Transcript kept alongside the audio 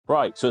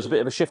Right, so it's a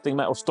bit of a shifting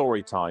metal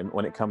story time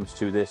when it comes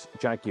to this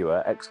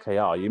Jaguar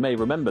XKR. You may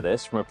remember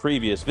this from a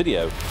previous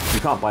video. You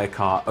can't buy a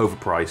car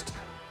overpriced,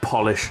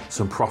 polish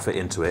some profit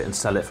into it and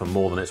sell it for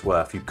more than it's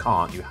worth. You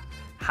can't. You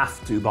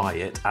have to buy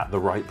it at the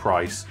right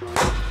price.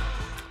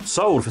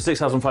 Sold for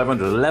 £6,500,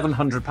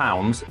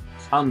 £1,100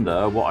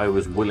 under what I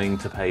was willing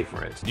to pay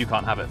for it. You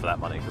can't have it for that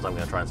money because I'm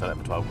going to try and sell it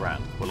for 12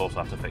 grand. We'll also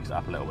have to fix it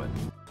up a little bit.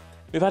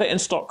 We've had it in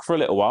stock for a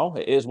little while.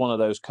 It is one of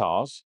those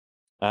cars.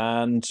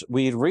 And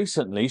we'd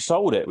recently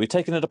sold it. We've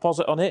taken a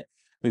deposit on it.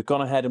 We've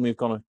gone ahead and we've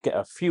gone to get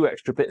a few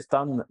extra bits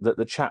done that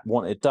the chap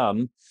wanted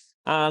done.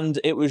 And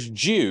it was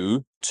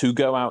due to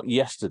go out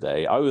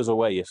yesterday. I was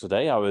away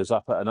yesterday. I was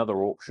up at another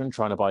auction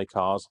trying to buy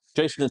cars.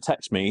 Jason had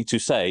texted me to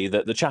say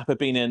that the chap had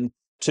been in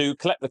to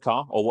collect the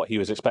car, or what he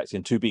was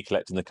expecting to be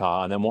collecting the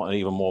car, and then wanted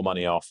even more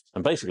money off.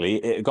 And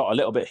basically, it got a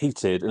little bit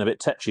heated and a bit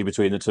tetchy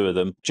between the two of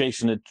them.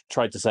 Jason had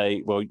tried to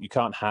say, well, you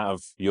can't have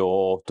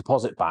your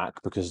deposit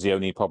back because the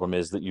only problem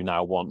is that you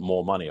now want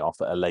more money off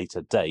at a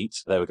later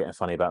date. They were getting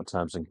funny about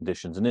terms and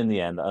conditions. And in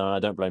the end, and I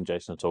don't blame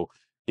Jason at all,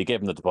 he gave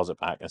him the deposit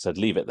back and said,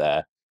 leave it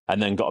there,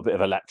 and then got a bit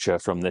of a lecture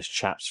from this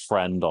chap's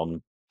friend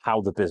on how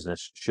the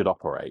business should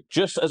operate.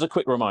 Just as a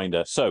quick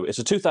reminder, so it's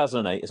a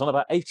 2008, it's on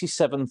about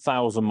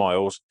 87,000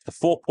 miles, the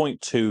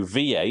 4.2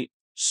 V8,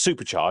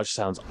 supercharged,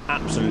 sounds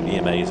absolutely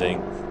amazing,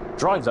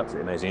 drives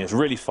absolutely amazing, it's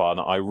really fun,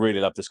 I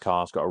really love this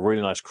car, it's got a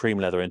really nice cream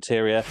leather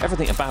interior,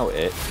 everything about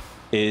it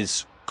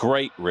is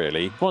great,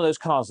 really. One of those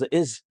cars that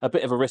is a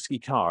bit of a risky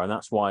car, and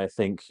that's why I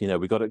think, you know,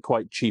 we got it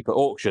quite cheap at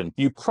auction.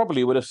 You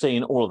probably would have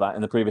seen all of that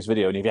in the previous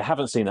video, and if you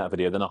haven't seen that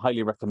video, then I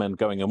highly recommend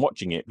going and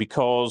watching it,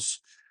 because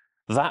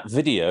that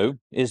video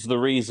is the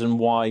reason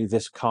why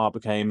this car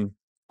became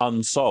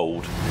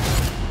unsold.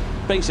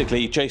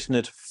 Basically, Jason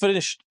had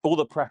finished all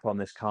the prep on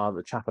this car that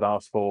the chap had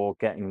asked for,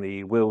 getting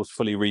the wheels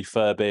fully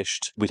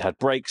refurbished. We'd had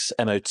brakes,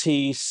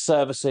 MOT,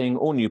 servicing,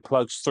 all new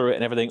plugs through it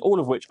and everything, all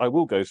of which I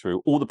will go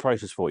through all the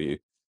prices for you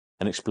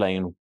and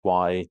explain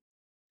why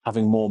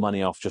having more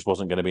money off just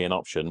wasn't going to be an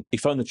option. He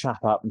phoned the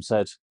chap up and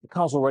said, the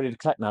car's all ready to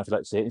collect now if you'd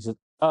like to see it. He said,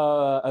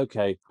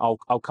 okay,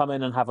 I'll come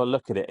in and have a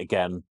look at it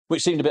again,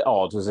 which seemed a bit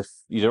odd, as if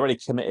you'd already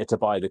committed to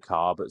buy the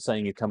car, but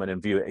saying you'd come in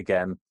and view it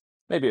again,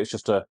 maybe it's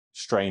just a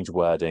strange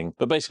wording.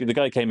 But basically the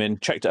guy came in,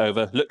 checked it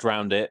over, looked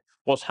around it,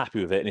 was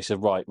happy with it, and he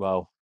said, right,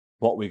 well,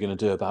 what are we going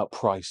to do about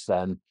price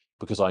then?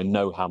 Because I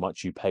know how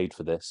much you paid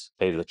for this.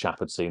 Clearly the chap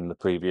had seen the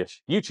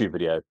previous YouTube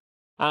video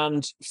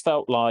and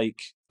felt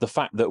like the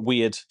fact that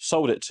we had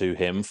sold it to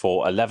him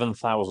for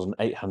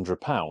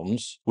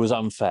 £11,800 was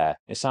unfair.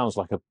 It sounds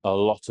like a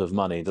lot of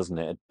money, doesn't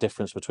it? A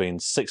difference between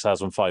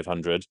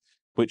 £6,500,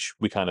 which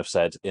we kind of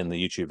said in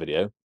the YouTube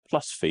video,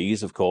 plus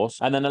fees, of course,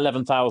 and then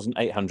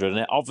 £11,800, and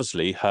it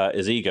obviously hurt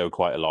his ego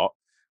quite a lot,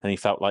 and he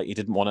felt like he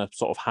didn't want to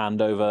sort of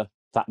hand over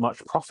that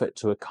much profit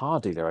to a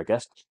car dealer, I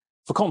guess.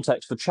 For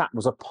context, the chap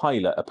was a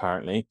pilot,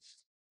 apparently,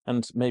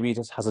 and maybe he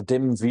just has a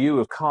dim view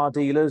of car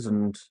dealers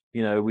and,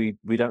 you know, we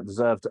don't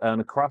deserve to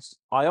earn a crust.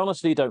 I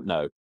honestly don't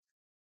know.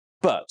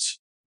 But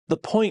the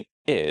point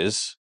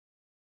is,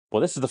 well,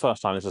 this is the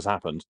first time this has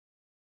happened.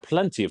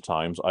 Plenty of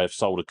times I have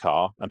sold a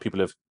car and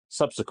people have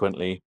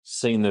subsequently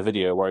seen the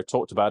video where I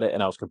talked about it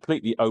and I was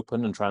completely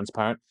open and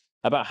transparent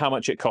about how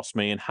much it cost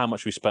me and how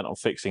much we spent on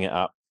fixing it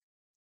up.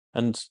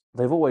 And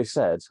they've always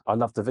said, I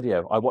love the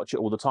video. I watch it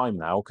all the time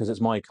now because it's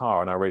my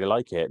car and I really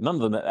like it. None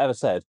of them have ever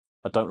said,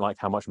 I don't like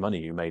how much money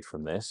you made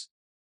from this.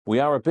 We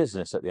are a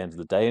business at the end of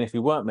the day, and if we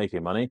weren't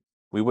making money,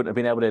 we wouldn't have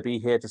been able to be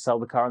here to sell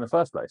the car in the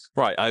first place.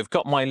 Right, I've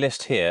got my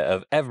list here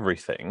of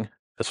everything,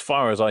 as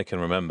far as I can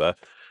remember,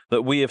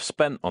 that we have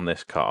spent on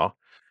this car,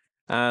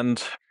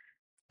 and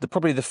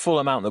probably the full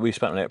amount that we've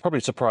spent on it probably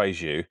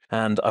surprise you.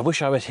 And I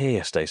wish I was here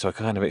yesterday so I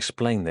could kind of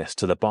explain this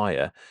to the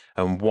buyer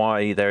and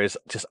why there is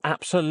just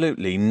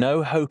absolutely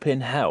no hope in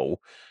hell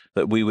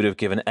that we would have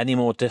given any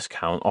more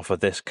discount off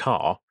of this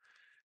car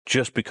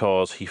just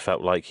because he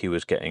felt like he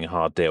was getting a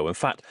hard deal. In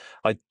fact,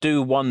 I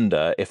do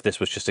wonder if this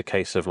was just a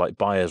case of like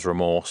buyer's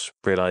remorse,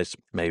 realised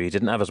maybe he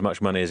didn't have as much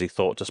money as he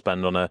thought to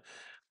spend on a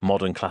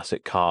modern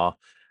classic car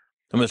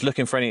and was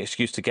looking for any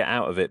excuse to get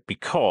out of it,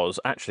 because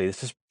actually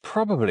this is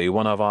probably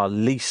one of our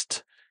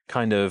least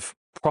kind of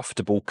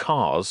profitable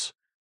cars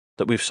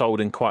that we've sold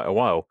in quite a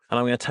while. And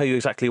I'm going to tell you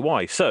exactly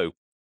why. So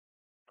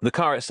the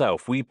car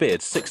itself, we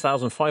bid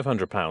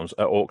 £6,500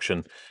 at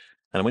auction.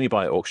 And when you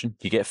buy at auction,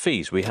 you get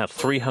fees. We had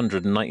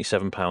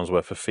 £397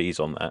 worth of fees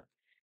on that.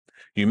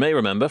 You may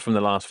remember from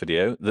the last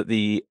video that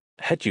the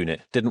head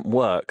unit didn't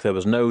work. There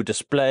was no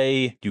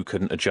display. You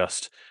couldn't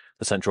adjust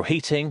the central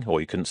heating,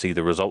 or you couldn't see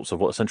the results of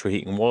what the central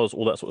heating was,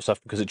 all that sort of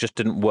stuff, because it just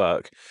didn't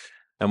work.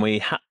 And we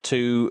had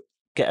to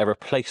get a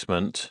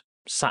replacement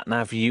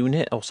sat-nav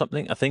unit or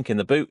something, I think, in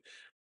the boot.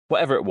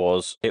 Whatever it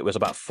was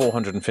about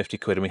 450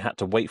 quid, and we had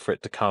to wait for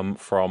it to come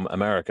from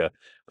America,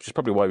 which is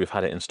probably why we've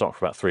had it in stock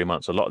for about 3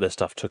 months. A lot of this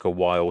stuff took a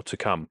while to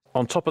come.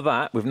 On top of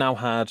that, we've now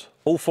had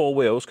all four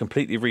wheels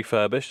completely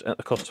refurbished at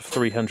the cost of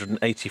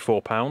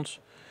 £384.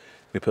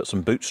 We put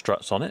some boot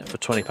struts on it for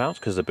 £20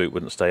 because the boot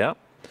wouldn't stay up.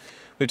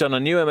 We've done a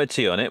new MOT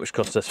on it, which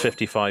cost us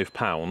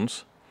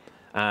 £55.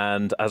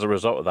 And as a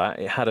result of that,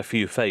 it had a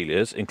few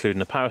failures,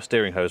 including a power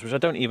steering hose, which I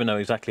don't even know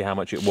exactly how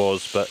much it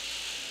was, but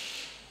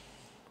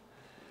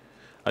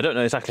I don't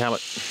know exactly how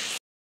much.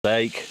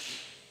 Sake.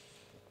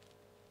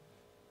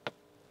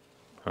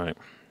 Right.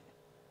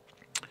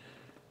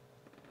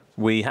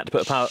 We had to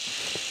put a power...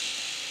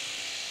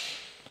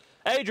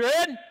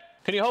 Adrian!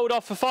 Can you hold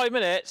off for 5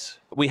 minutes?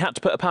 We had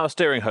to put a power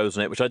steering hose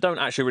on it, which I don't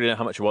actually really know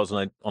how much it was, and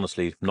I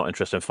honestly not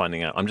interested in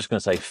finding out. I'm just going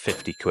to say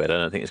 50 quid. I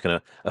don't think it's going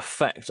to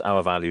affect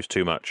our values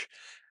too much.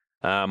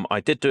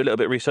 I did do a little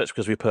bit of research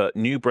because we put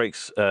new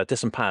brakes,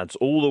 disc and pads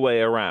all the way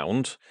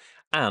around,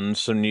 and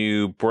some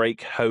new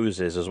brake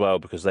hoses as well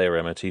because they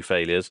were MOT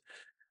failures.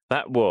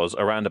 That was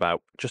around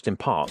about, just in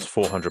parts,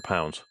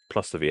 £400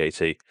 plus the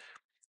VAT. We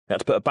had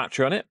to put a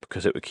battery on it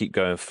because it would keep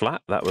going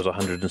flat. That was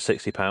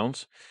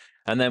 £160.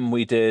 And then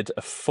we did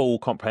a full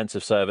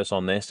comprehensive service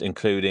on this,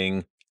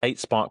 including 8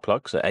 spark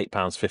plugs at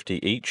 £8.50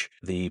 each.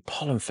 The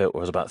pollen filter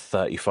was about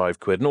 35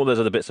 quid, and all those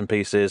other bits and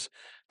pieces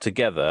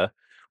together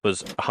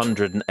was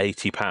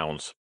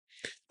 £180.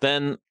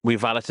 Then we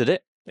valeted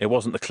it. It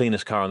wasn't the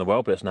cleanest car in the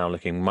world, but it's now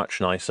looking much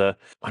nicer.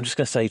 I'm just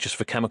going to say, just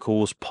for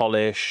chemicals,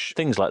 polish,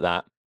 things like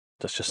that,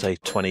 let's just say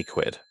 20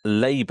 quid.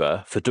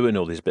 Labour for doing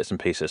all these bits and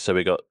pieces. So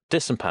we got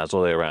disc and pads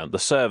all the way around, the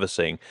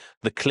servicing,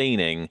 the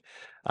cleaning,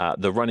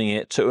 the running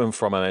it to and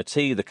from MOT,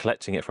 the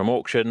collecting it from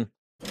auction,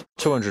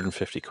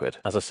 250 quid.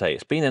 As I say,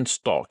 it's been in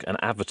stock and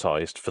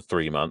advertised for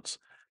 3 months,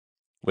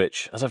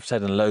 which, as I've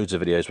said in loads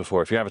of videos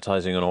before, if you're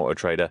advertising on Auto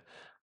Trader,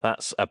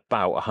 that's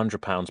about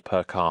 £100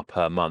 per car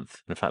per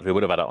month. In fact, we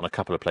would have had it on a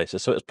couple of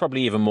places, so it's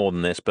probably even more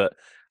than this, but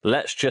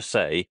let's just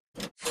say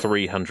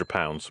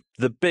 £300.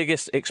 The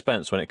biggest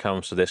expense when it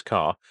comes to this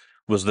car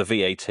was the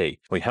VAT.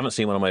 Well, you haven't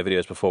seen one of my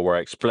videos before where I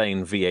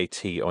explain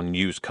VAT on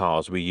used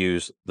cars. We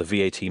use the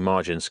VAT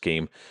margin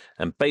scheme.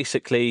 And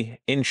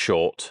basically, in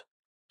short,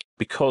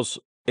 because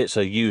it's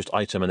a used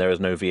item and there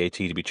is no VAT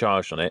to be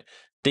charged on it,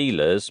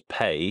 dealers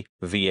pay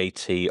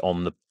VAT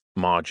on the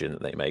margin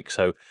that they make.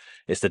 So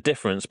it's the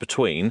difference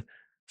between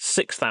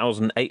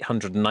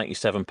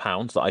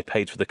 £6,897 that I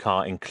paid for the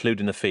car,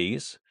 including the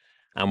fees,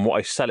 and what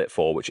I sell it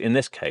for, which in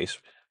this case,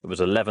 it was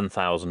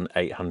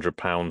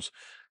 £11,800.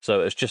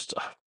 So it's just...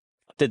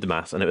 did the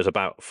maths, and it was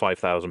about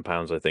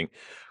 £5,000, I think,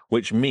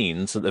 which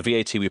means that the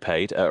VAT we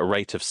paid at a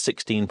rate of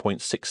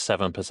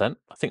 16.67%,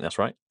 I think that's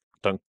right,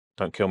 don't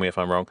kill me if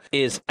I'm wrong,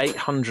 is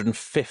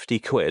 850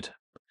 quid.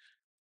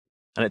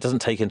 And it doesn't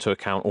take into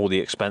account all the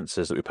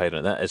expenses that we paid on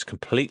it. That is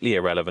completely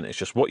irrelevant. It's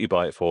just what you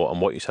buy it for and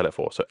what you sell it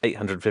for. So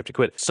 850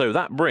 quid. So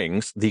that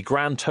brings the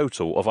grand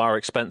total of our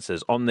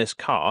expenses on this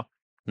car,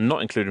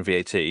 not including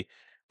VAT, to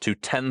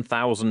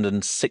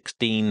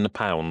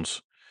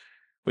 £10,016.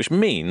 Which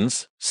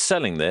means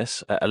selling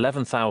this at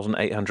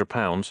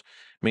 £11,800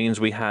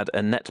 means we had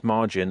a net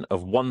margin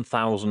of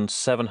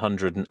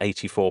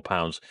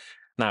 £1,784.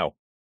 Now,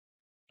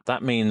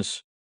 that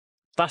means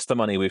that's the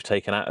money we've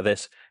taken out of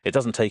this. It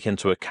doesn't take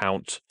into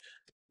account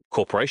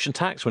corporation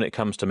tax when it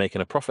comes to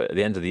making a profit at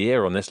the end of the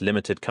year on this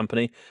limited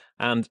company,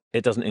 and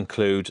it doesn't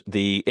include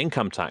the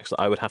income tax that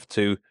I would have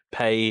to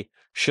pay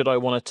should I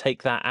want to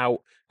take that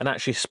out and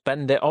actually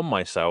spend it on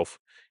myself.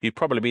 You'd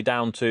probably be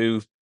down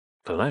to,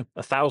 I don't know,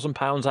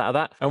 £1,000 out of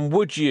that. And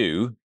would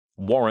you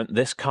warrant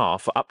this car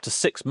for up to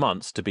 6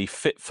 months to be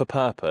fit for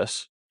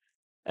purpose?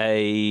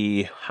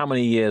 How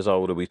many years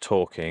old are we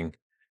talking?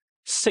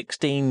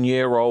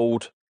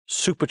 16-year-old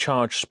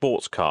supercharged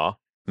sports car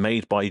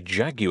made by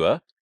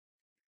Jaguar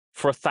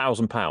for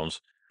 £1,000.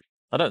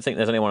 I don't think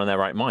there's anyone in their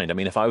right mind. I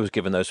mean, if I was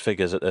given those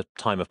figures at the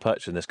time of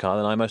purchasing this car,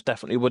 then I most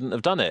definitely wouldn't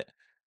have done it.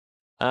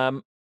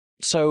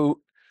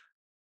 So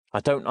I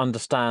don't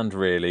understand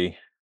really.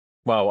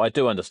 Well, I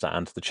do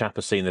understand. The chap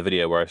has seen the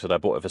video where I said I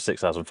bought it for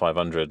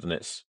 6,500 and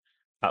it's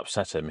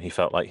upset him. He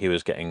felt like he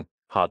was getting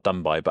hard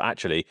done by. But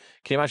actually,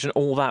 can you imagine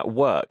all that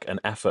work and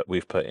effort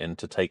we've put in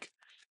to take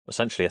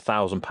essentially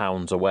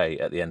 £1,000 away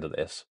at the end of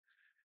this?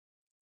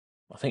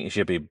 I think you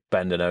should be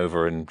bending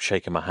over and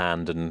shaking my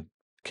hand and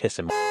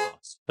kissing my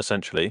ass,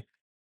 essentially.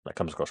 That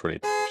comes across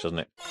really doesn't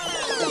it?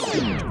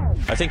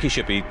 I think he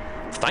should be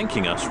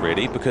thanking us,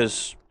 really,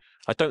 because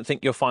I don't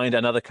think you'll find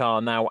another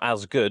car now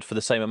as good for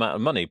the same amount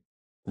of money.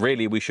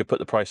 Really, we should put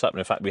the price up, and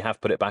in fact, we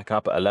have put it back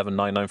up at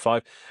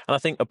 11,995. And I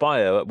think a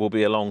buyer will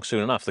be along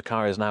soon enough. The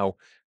car is now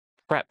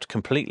prepped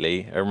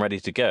completely and ready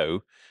to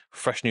go.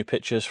 Fresh new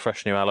pictures,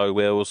 fresh new alloy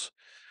wheels.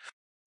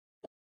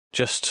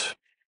 Just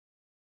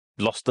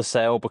lost the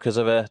sale because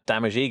of a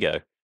damaged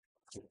ego.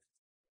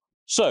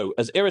 So,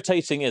 as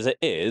irritating as it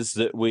is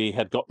that we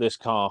had got this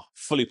car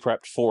fully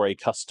prepped for a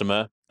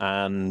customer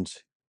and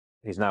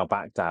he's now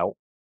backed out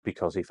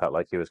because he felt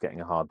like he was getting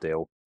a hard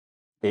deal,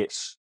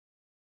 it's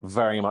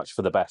very much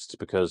for the best,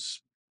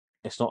 because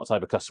it's not the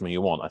type of customer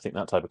you want. I think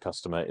that type of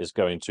customer is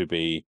going to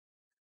be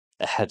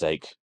a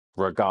headache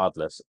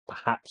regardless.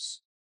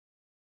 Perhaps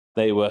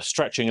they were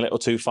stretching a little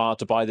too far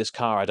to buy this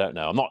car. I don't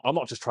know. I'm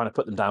not just trying to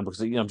put them down because,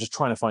 you know, I'm just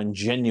trying to find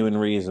genuine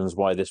reasons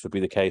why this would be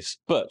the case.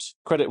 But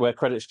credit where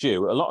credit's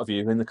due. A lot of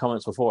you in the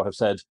comments before have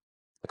said,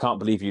 I can't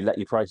believe you let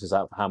your prices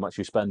out for how much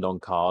you spend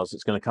on cars.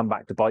 It's going to come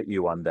back to bite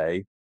you one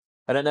day.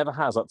 and it never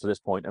has up to this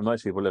point, and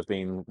most people have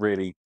been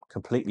really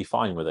completely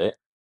fine with it.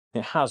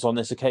 It has on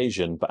this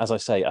occasion, but as I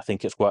say, I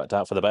think it's worked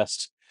out for the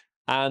best.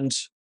 And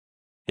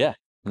yeah,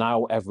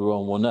 now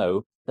everyone will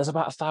know there's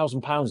about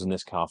 £1,000 in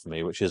this car for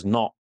me, which is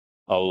not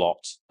a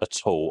lot at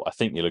all. I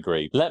think you'll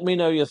agree. Let me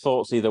know your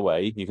thoughts either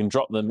way. You can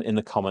drop them in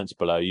the comments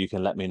below. You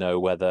can let me know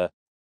whether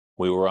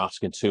we were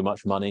asking too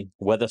much money,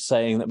 whether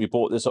saying that we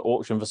bought this at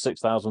auction for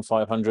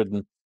 6,500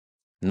 and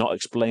not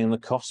explaining the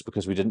costs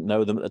because we didn't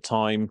know them at the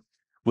time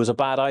was a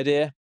bad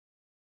idea.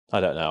 I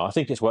don't know. I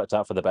think it's worked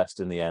out for the best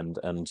in the end,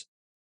 and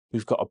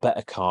we've got a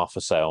better car for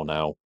sale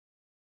now,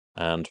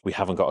 and we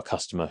haven't got a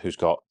customer who's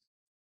got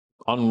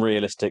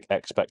unrealistic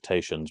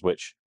expectations,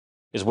 which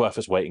is worth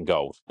its weight in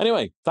gold.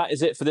 Anyway, that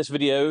is it for this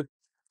video.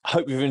 I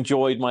hope you've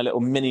enjoyed my little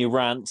mini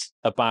rant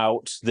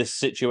about this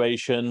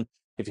situation.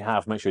 If you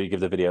have, make sure you give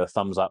the video a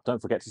thumbs up.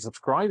 Don't forget to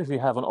subscribe if you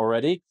haven't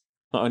already.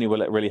 Not only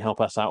will it really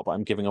help us out, but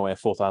I'm giving away a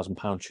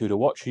 £4,000 Tudor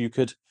watch. You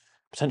could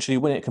potentially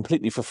win it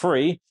completely for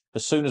free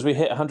as soon as we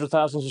hit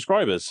 100,000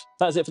 subscribers.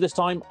 That's it for this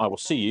time. I will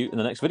see you in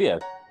the next video.